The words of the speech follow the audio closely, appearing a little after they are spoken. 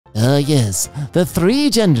Yes, the three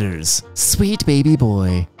genders. Sweet baby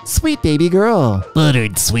boy, sweet baby girl,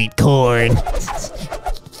 buttered sweet corn.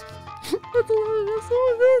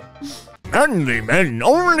 Manly men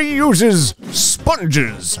only uses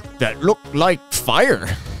sponges that look like fire.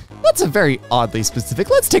 That's a very oddly specific.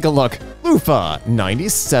 Let's take a look. Loofah,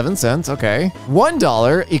 97 cents, okay.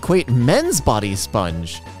 $1 equate men's body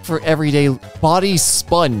sponge for everyday body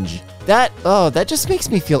sponge. That just makes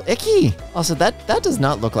me feel icky. Also, that does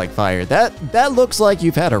not look like fire. That looks like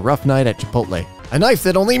you've had a rough night at Chipotle. A knife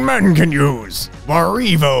that only men can use.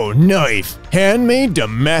 Barivo knife. Handmade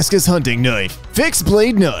Damascus hunting knife. Fixed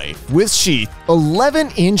blade knife with sheath.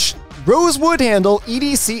 11-inch rosewood handle,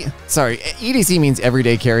 EDC. Sorry, EDC means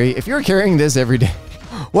everyday carry. If you're carrying this every day,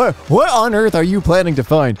 what on earth are you planning to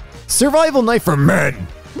find? Survival knife for men.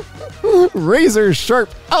 Razor sharp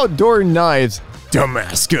outdoor knives.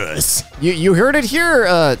 Damascus. You heard it here,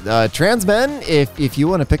 trans men. If you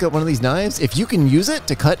want to pick up one of these knives, if you can use it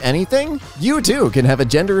to cut anything, you too can have a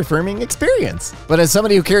gender-affirming experience. But as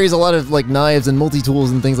somebody who carries a lot of like knives and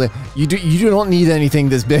multi-tools and things like, you don't need anything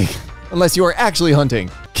this big unless you are actually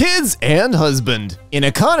hunting. Kids and husband. In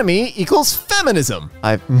economy equals feminism.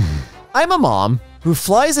 I'm a mom who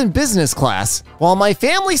flies in business class while my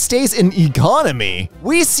family stays in economy.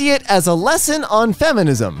 We see it as a lesson on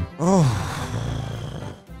feminism.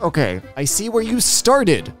 Okay, I see where you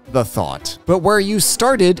started the thought, but where you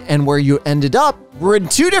started and where you ended up were in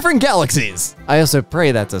two different galaxies. I also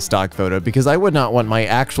pray that's a stock photo because I would not want my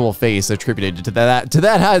actual face attributed to that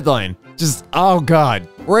headline. Just, oh God.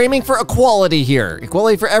 We're aiming for equality here.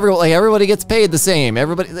 Equality for everyone, like everybody gets paid the same,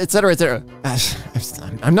 everybody, etc., etc.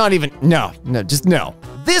 I'm not even, no, just no.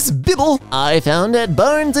 This Bible I found at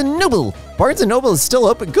Barnes & Noble. Barnes & Noble is still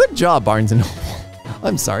open. Good job, Barnes & Noble.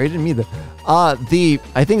 I'm sorry, I didn't mean that.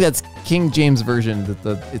 I think that's King James version,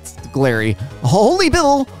 it's glary. Holy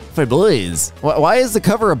Bible for boys. Why is the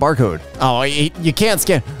cover a barcode? Oh, you can't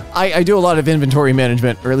scan. I do a lot of inventory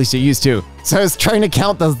management, or at least I used to. So I was trying to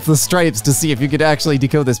count the stripes to see if you could actually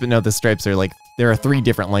decode this, but no, the stripes are like, there are 3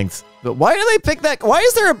 different lengths. But why do they pick that? Why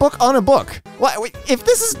is there a book on a book? Why, if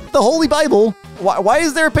this is the Holy Bible, why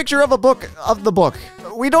is there a picture of a book of the book?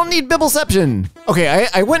 We don't need Bibleception. Okay,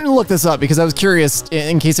 I went and looked this up because I was curious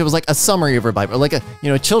in case it was like a summary of a Bible, or like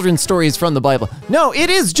a, children's stories from the Bible. No, it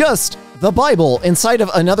is just the Bible inside of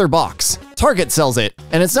another box. Target sells it,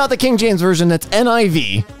 and it's not the King James version, that's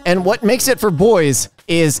NIV. And what makes it for boys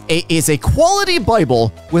is a quality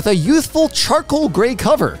Bible with a youthful charcoal gray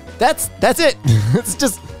cover. That's it. It's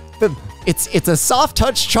just, it's a soft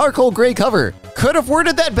touch charcoal gray cover. Could have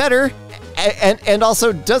worded that better. And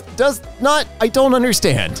also does not, I don't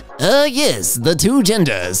understand. Yes, the two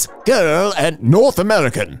genders, girl and North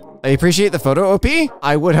American. I appreciate the photo, OP.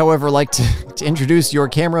 I would, however, like to introduce your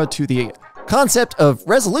camera to the concept of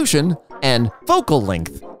resolution and focal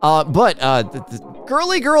length. The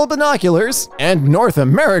girly girl binoculars and North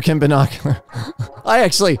American binocular. I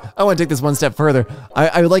want to take this one step further.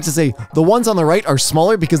 I would like to say the ones on the right are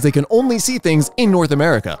smaller because they can only see things in North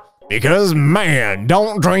America. Because men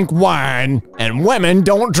don't drink wine and women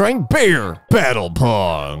don't drink beer. Battle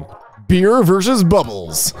pong. Beer versus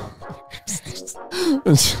bubbles.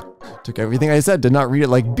 Took everything I said, did not read it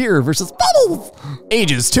like beer versus bubbles.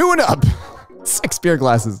 Ages 2 and up. 6 beer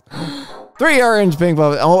glasses. 3 orange, pink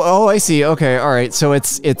bubbles. Oh, I see. Okay, all right. So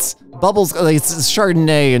it's bubbles, like it's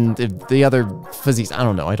Chardonnay and the other fizzies. I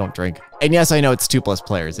don't know. I don't drink. And yes, I know it's 2+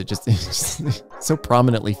 players. It's just so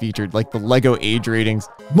prominently featured, like the Lego age ratings.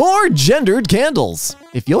 More gendered candles.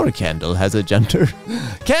 If your candle has a gender.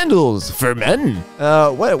 Candles for men.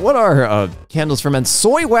 What are candles for men?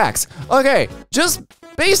 Soy wax. Okay, just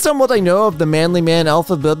based on what I know of the manly man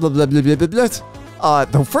alpha blah blah blah blah blah blah.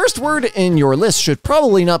 The first word in your list should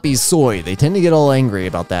probably not be soy. They tend to get all angry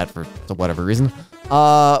about that for whatever reason.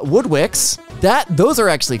 Wood wicks. Those are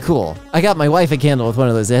actually cool. I got my wife a candle with one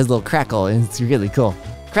of those. It has a little crackle and it's really cool.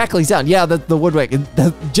 Crackly sound. Yeah, the wood wick.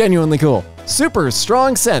 That's genuinely cool. Super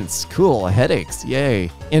strong scents. Cool. Headaches.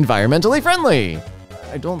 Yay. Environmentally friendly.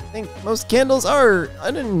 I don't think most candles are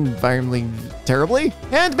unenvironmentally terribly.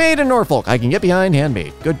 Handmade in Norfolk. I can get behind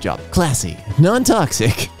handmade. Good job. Classy.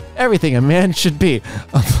 Non-toxic. Everything a man should be.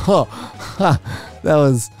 That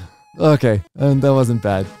was okay, and that wasn't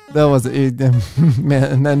bad. That was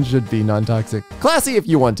men should be non-toxic. Classy if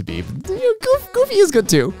you want to be. But, goofy is good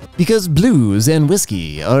too. Because blues and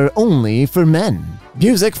whiskey are only for men.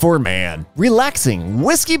 Music for man. Relaxing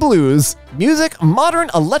whiskey blues. Music, modern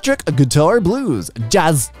electric guitar blues.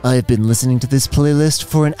 Jazz. I've been listening to this playlist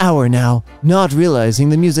for an hour now, not realizing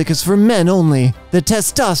the music is for men only. The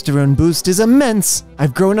testosterone boost is immense.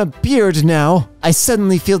 I've grown a beard now. I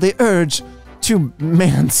suddenly feel the urge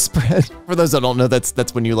two-man spread. For those that don't know,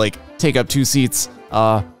 that's when you like take up 2 seats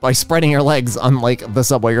by spreading your legs on like the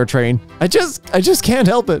subway or train. I just can't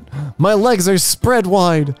help it. My legs are spread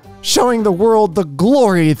wide, showing the world the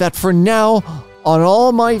glory that for now on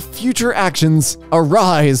all my future actions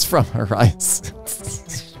arise.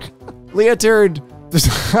 Leotard.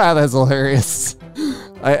 That's hilarious.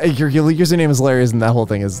 Your username is hilarious, and that whole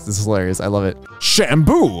thing is hilarious. I love it.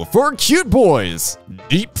 Shampoo for cute boys.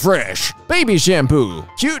 Deep fresh. Baby shampoo.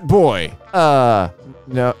 Cute boy. No.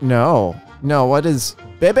 What is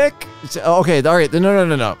Bibic? Okay, all right.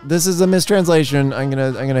 No. This is a mistranslation. I'm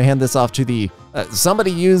gonna hand this off to the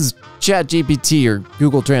somebody used ChatGPT or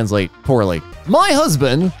Google Translate poorly. My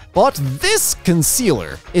husband bought this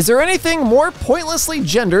concealer. Is there anything more pointlessly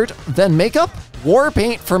gendered than makeup? War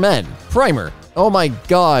paint for men. Primer. Oh my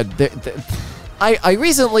God. I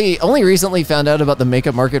only recently found out about the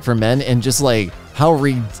makeup market for men and just like how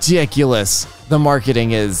ridiculous the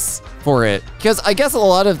marketing is for it. Because I guess a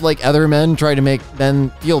lot of like other men try to make men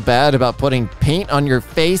feel bad about putting paint on your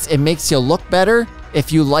face. It makes you look better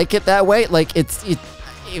if you like it that way. Like if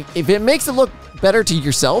it makes it look better to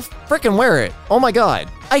yourself, frickin' wear it. Oh my God.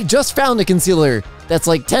 I just found a concealer that's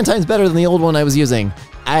like 10 times better than the old one I was using.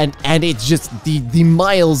 And it's just the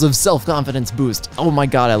miles of self-confidence boost. Oh my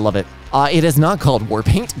God, I love it. It is not called war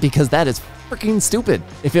paint because that is freaking stupid.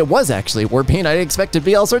 If it was actually war paint, I'd expect it to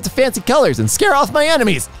be all sorts of fancy colors and scare off my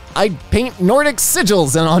enemies. I'd paint Nordic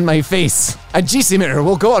sigils on my face. A GC mirror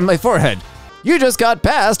will go on my forehead. You just got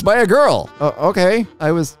passed by a girl. Okay,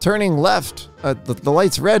 I was turning left. The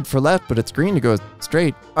light's red for left, but it's green to go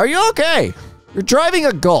straight. Are you okay? You're driving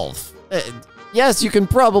a Golf. Yes, you can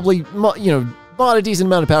probably, mod a decent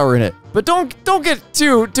amount of power in it, but don't get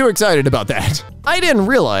too excited about that. I didn't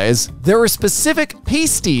realize there were specific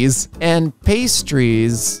pasties and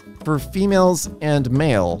pastries for females and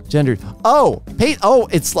male gendered.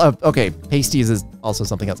 Okay, pasties is also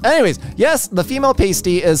something else. Anyways, yes, the female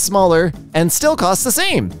pasty is smaller and still costs the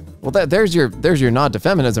same. Well, there's your nod to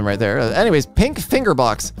feminism right there. Anyways, pink finger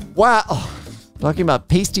box. Wow, talking about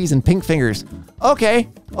pasties and pink fingers. Okay,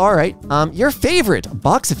 all right. Your favorite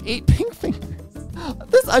box of 8 pink fingers.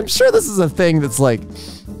 I'm sure this is a thing that's like.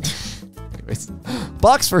 Anyways,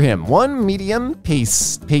 box for him. 1 medium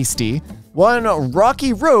pasty, 1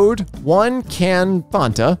 rocky road, 1 can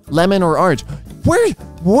Fanta, lemon or orange.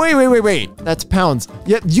 Wait. That's pounds.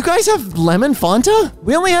 Yeah, you guys have lemon Fanta?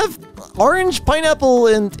 We only have orange, pineapple,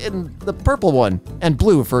 and the purple one, and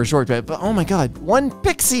blue for a short bit. But oh my God, 1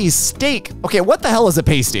 pixie steak. Okay, what the hell is a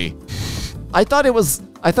pasty? I thought it was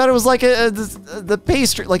like the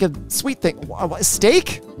pastry, like a sweet thing.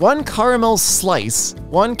 Steak? 1 caramel slice,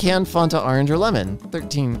 1 can Fanta orange or lemon.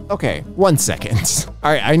 13. Okay, 1 second.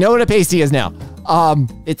 All right, I know what a pasty is now.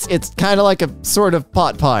 It's kind of like a sort of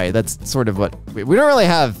pot pie. That's sort of what we don't really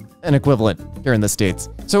have an equivalent here in the States.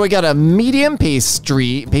 So we got a medium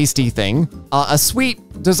pasty thing, a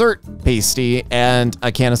sweet dessert pasty, and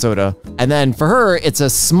a can of soda. And then for her, it's a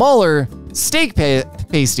smaller steak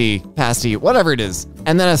pasty, whatever it is.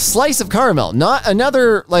 And then a slice of caramel, not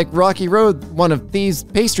another like Rocky Road one of these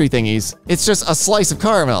pastry thingies. It's just a slice of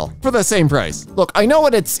caramel for the same price. Look, I know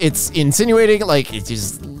what it's insinuating, like it's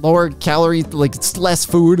just lower calorie, like it's less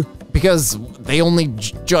food because they only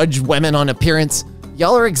judge women on appearance.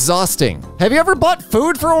 Y'all are exhausting. Have you ever bought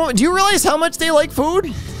food for a woman? Do you realize how much they like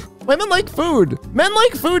food? Women like food. Men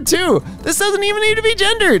like food too. This doesn't even need to be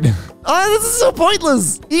gendered. This is so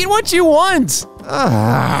pointless. Eat what you want.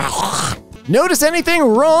 Notice anything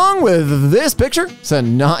wrong with this picture? So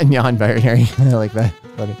not non-binary. I like that.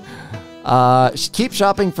 Funny. Keep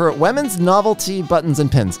shopping for women's novelty buttons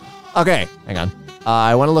and pins. Okay, hang on.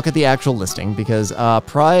 I want to look at the actual listing because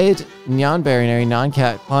pride, non-binary,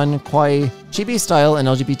 non-cat, fun, kawaii, chibi style, and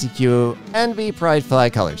LGBTQ, NB, pride,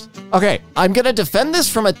 flag colors. Okay, I'm gonna defend this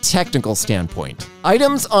from a technical standpoint.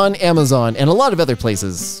 Items on Amazon and a lot of other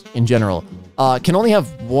places in general can only have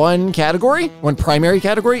 1 category, 1 primary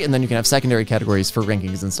category, and then you can have secondary categories for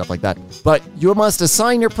rankings and stuff like that. But you must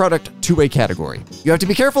assign your product to a category. You have to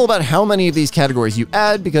be careful about how many of these categories you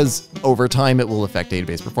add because over time it will affect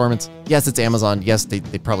database performance. Yes, it's Amazon. Yes, they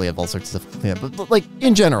probably have all sorts of stuff. Yeah, but like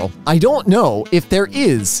in general, I don't know if there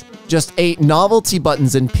is just a novelty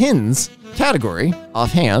buttons and pins category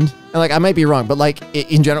offhand. And like, I might be wrong, but like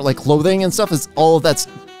in general, like clothing and stuff is all of that's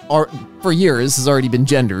for years has already been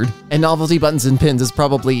gendered, and novelty buttons and pins is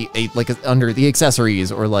probably under the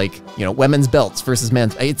accessories or like, women's belts versus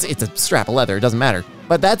men's. It's a strap of leather, it doesn't matter.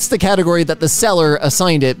 But that's the category that the seller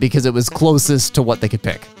assigned it because it was closest to what they could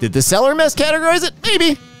pick. Did the seller miscategorize it?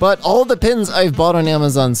 Maybe. But all the pins I've bought on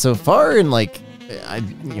Amazon so far and like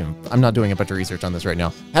I'm not doing a bunch of research on this right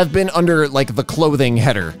now, have been under like the clothing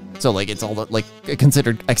header. So like it's all like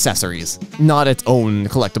considered accessories, not its own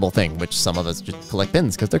collectible thing, which some of us just collect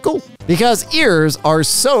pins because they're cool. Because ears are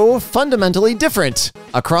so fundamentally different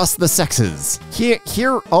across the sexes.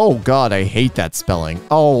 Here, oh God, I hate that spelling.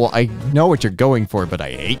 Oh, I know what you're going for, but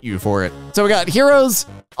I hate you for it. So we got heroes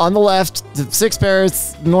on the left, 6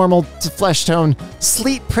 pairs, normal to flesh tone,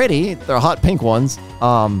 sleek pretty, they're hot pink ones.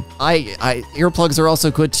 Earplugs are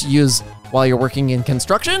also good to use while you're working in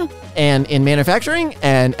construction and in manufacturing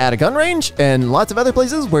and at a gun range and lots of other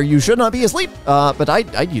places where you should not be asleep. But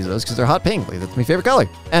I'd use those because they're hot pink. That's my favorite color.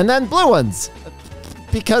 And then blue ones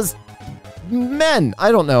because men,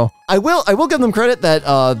 I don't know. I will give them credit that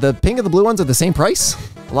the pink and the blue ones are the same price.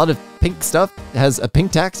 A lot of pink stuff has a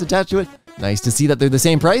pink tax attached to it. Nice to see that they're the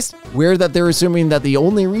same price. Weird that they're assuming that the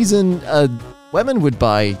only reason women would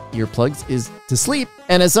buy earplugs is to sleep.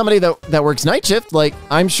 And as somebody that works night shift, like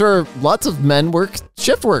I'm sure lots of men work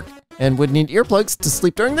shift work and would need earplugs to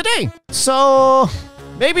sleep during the day. So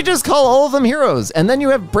maybe just call all of them heroes and then you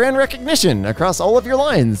have brand recognition across all of your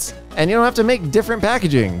lines. And you don't have to make different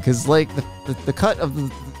packaging because like the cut of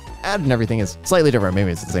the ad and everything is slightly different.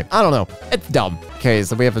 Maybe it's the same. I don't know. It's dumb. Okay,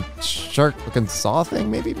 so we have a shark looking saw thing,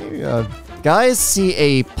 maybe. Guys see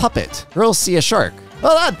a puppet. Girls see a shark.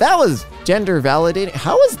 Well, that was gender validating.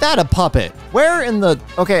 How is that a puppet? Where in the...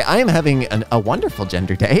 Okay, I am having a wonderful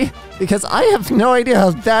gender day because I have no idea how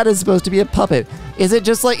that is supposed to be a puppet. Is it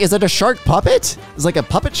just like, is it a shark puppet? Is like a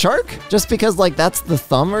puppet shark? Just because like that's the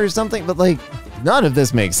thumb or something? But like none of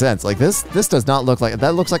this makes sense. Like this does not look like,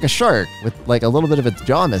 that looks like a shark with like a little bit of its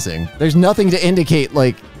jaw missing. There's nothing to indicate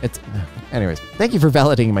like it's... Anyways, thank you for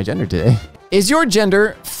validating my gender today. Is your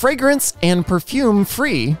gender fragrance and perfume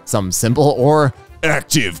free? Some simple or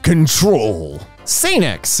active control.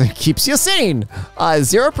 Sanex keeps you sane.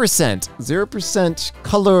 0%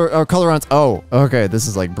 color or colorants. Oh, okay. This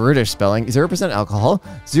is like British spelling. 0% alcohol,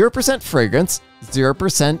 0% fragrance,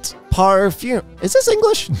 0% perfume. Is this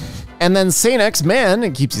English? And then Sanex man,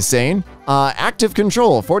 it keeps you sane. Active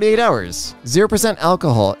control, 48 hours, 0%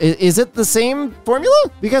 alcohol. Is it the same formula?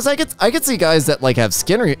 Because I could see guys that like have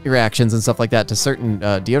skin reactions and stuff like that to certain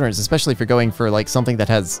deodorants, especially if you're going for like something that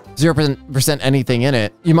has 0% anything in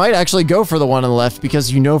it. You might actually go for the one on the left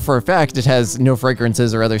because you know for a fact it has no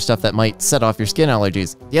fragrances or other stuff that might set off your skin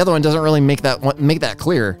allergies. The other one doesn't really make that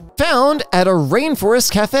clear. Found at a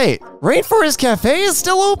Rainforest Cafe. Rainforest Cafe is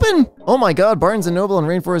still open? Oh my God, Barnes & Noble and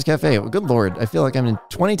Rainforest Cafe. Good Lord, I feel like I'm in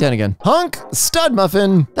 2010 again. Hunk stud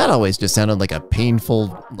muffin. That always just sounded like a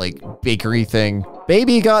painful, like, bakery thing.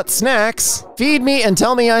 Baby got snacks. Feed me and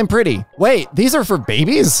tell me I'm pretty. Wait, these are for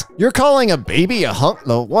babies? You're calling a baby a hunk?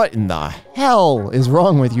 What in the hell is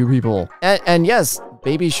wrong with you people? And yes,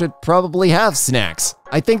 babies should probably have snacks.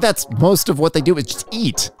 I think that's most of what they do is just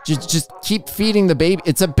eat. Just keep feeding the baby.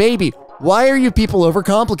 It's a baby. Why are you people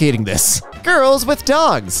overcomplicating this? Girls with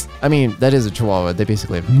dogs. I mean, that is a Chihuahua. They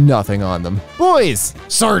basically have nothing on them. Boys.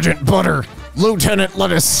 Sergeant Butter. Lieutenant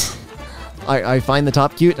Lettuce. I find the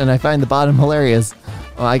top cute and I find the bottom hilarious.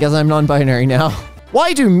 Well, I guess I'm non-binary now.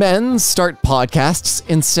 Why do men start podcasts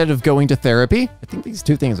instead of going to therapy? I think these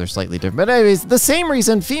two things are slightly different. But anyways, the same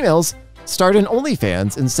reason females start an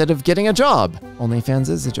OnlyFans instead of getting a job. OnlyFans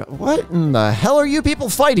is a job. What in the hell are you people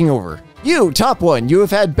fighting over? You, top one, you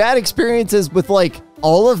have had bad experiences with like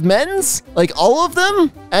all of men's? Like all of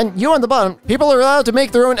them? And you on the bottom, people are allowed to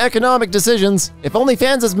make their own economic decisions. If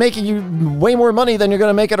OnlyFans is making you way more money than you're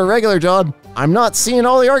gonna make at a regular job, I'm not seeing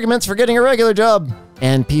all the arguments for getting a regular job.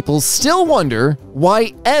 And people still wonder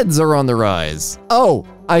why eds are on the rise. Oh,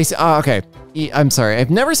 I see. Okay. I'm sorry, I've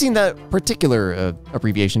never seen that particular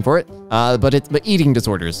abbreviation for it, but eating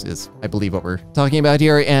disorders is, I believe, what we're talking about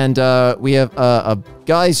here. And we have a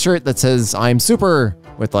guy's shirt that says, I'm super,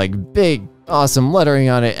 with like big, awesome lettering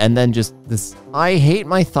on it. And then just this, I hate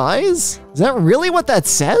my thighs? Is that really what that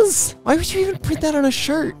says? Why would you even print that on a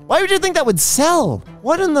shirt? Why would you think that would sell?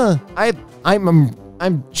 What in the,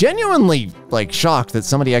 I'm genuinely like shocked that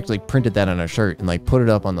somebody actually printed that on a shirt and like put it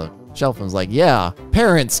up on the shelf and was like, yeah,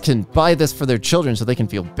 parents can buy this for their children so they can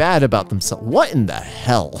feel bad about themselves. What in the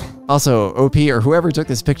hell? Also, OP or whoever took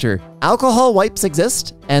this picture, alcohol wipes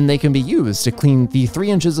exist and they can be used to clean the 3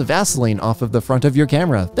 inches of Vaseline off of the front of your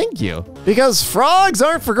camera. Thank you. Because frogs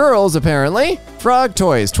aren't for girls, apparently. Frog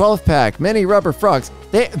toys, 12-pack, mini rubber frogs.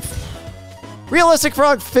 Realistic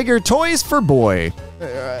frog figure toys for boy.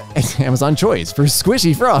 Amazon choice for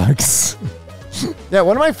squishy frogs. Yeah,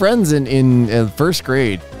 one of my friends in first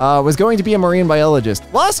grade was going to be a marine biologist.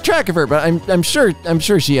 Lost track of her, but I'm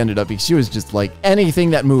sure she ended up because she was just like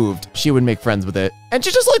anything that moved, she would make friends with it. And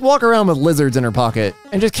she'd just like walk around with lizards in her pocket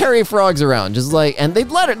and just carry frogs around, just like, and they'd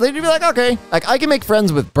be like, okay, like I can make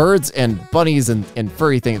friends with birds and bunnies and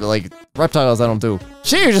furry things, but like reptiles I don't do.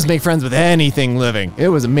 She would just make friends with anything living. It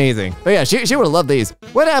was amazing. But yeah, she would have loved these.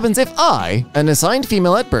 What happens if I, an assigned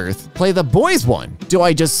female at birth, play the boys one? Do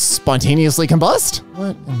I just spontaneously combust?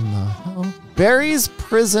 What in the hell? Barry's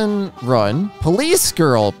prison run, police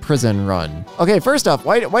girl prison run. Okay, first off,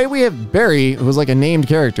 why do we have Barry, who's like a named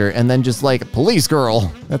character, and then just like police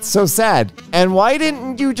girl? That's so sad. And why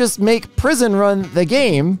didn't you just make prison run the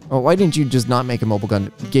game? Or why didn't you just not make a mobile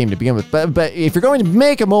gun game to begin with? But if you're going to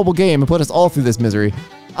make a mobile game and put us all through this misery,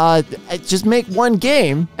 just make one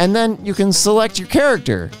game and then you can select your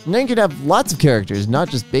character. And then you can have lots of characters, not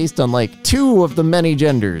just based on like 2 of the many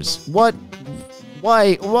genders. What?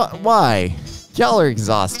 Why? Y'all are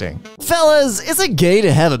exhausting. Fellas, is it gay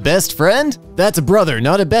to have a best friend? That's a brother,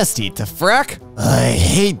 not a bestie, to frack? I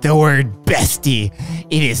hate the word bestie.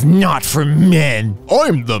 It is not for men.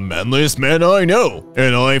 I'm the manliest man I know,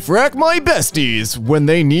 and I frack my besties when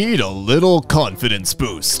they need a little confidence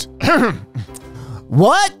boost.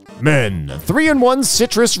 What? Men, 3-in-1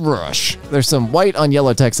 citrus rush. There's some white on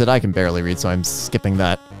yellow text that I can barely read, so I'm skipping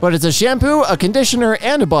that. But it's a shampoo, a conditioner,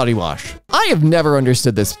 and a body wash. I have never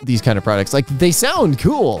understood these kind of products. Like, they sound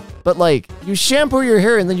cool, but like, you shampoo your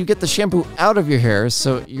hair and then you get the shampoo out of your hair,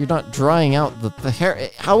 so you're not drying out the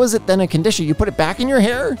hair. How is it then a conditioner? You put it back in your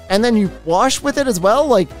hair and then you wash with it as well?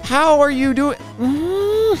 Like, how are you doing?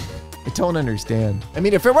 I don't understand. I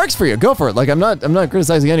mean, if it works for you, go for it. Like, I'm not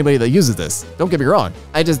criticizing anybody that uses this. Don't get me wrong.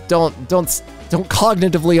 I just don't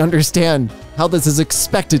cognitively understand how this is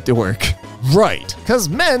expected to work. Right. Because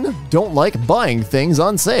men don't like buying things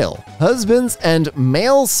on sale. Husbands and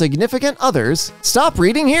male significant others, stop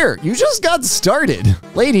reading here. You just got started.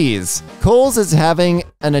 Ladies, Kohl's is having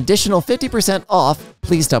an additional 50% off.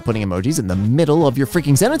 Please stop putting emojis in the middle of your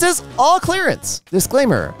freaking sentences. All clearance.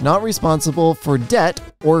 Disclaimer, not responsible for debt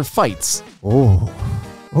or fights. Oh,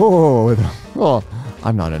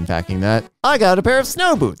 I'm not unpacking that. I got a pair of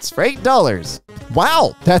snow boots for $8.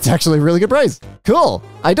 Wow, that's actually a really good price. Cool.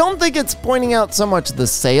 I don't think it's pointing out so much the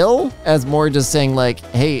sale as more just saying like,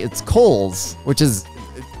 hey, it's Kohl's, which is,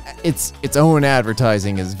 its own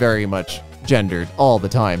advertising is very much gendered all the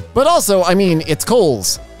time. But also, I mean, it's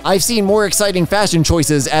Kohl's. I've seen more exciting fashion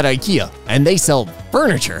choices at IKEA, and they sell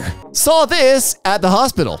furniture. Saw this at the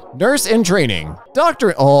hospital. Nurse in training.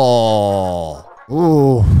 Doctor, ooh,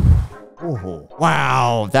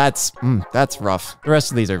 wow, that's rough. The rest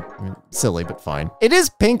of these are silly, but fine. It is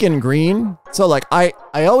pink and green, so like I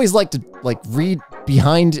always like to like read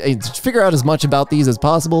behind, figure out as much about these as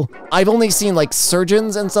possible. I've only seen like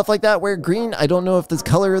surgeons and stuff like that wear green. I don't know if this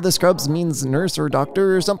color of the scrubs means nurse or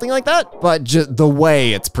doctor or something like that, but just the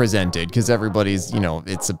way it's presented, because everybody's, you know,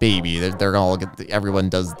 it's a baby. Everyone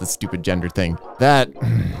does the stupid gender thing. That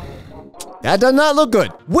does not look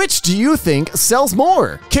good. Which do you think sells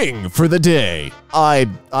more? King for the day. I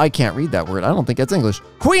can't read that word. I don't think it's English.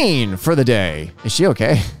 Queen for the day. Is she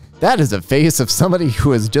okay? That is a face of somebody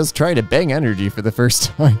who has just tried to bang energy for the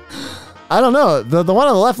first time. I don't know. The one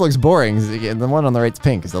on the left looks boring, and the one on the right's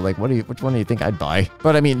pink. So like, which one do you think I'd buy?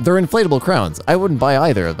 But I mean, they're inflatable crowns. I wouldn't buy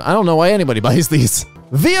either of them. I don't know why anybody buys these.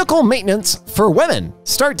 Vehicle maintenance for women.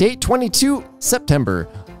 Start date 22 September.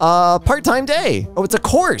 Part-time day. Oh, it's a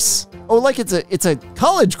course. Oh, like it's a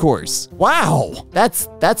college course. Wow.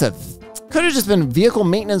 Could have just been vehicle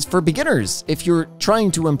maintenance for beginners if you're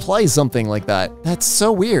trying to imply something like that. That's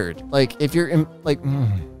so weird. Like if you're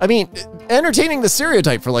I mean, entertaining the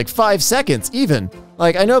stereotype for like 5 seconds even.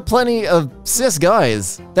 Like I know plenty of cis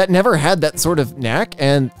guys that never had that sort of knack,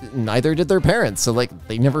 and neither did their parents. So like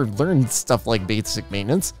they never learned stuff like basic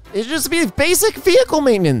maintenance. It should just be basic vehicle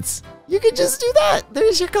maintenance. You could just do that.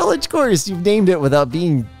 There's your college course. You've named it without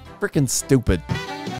being freaking stupid.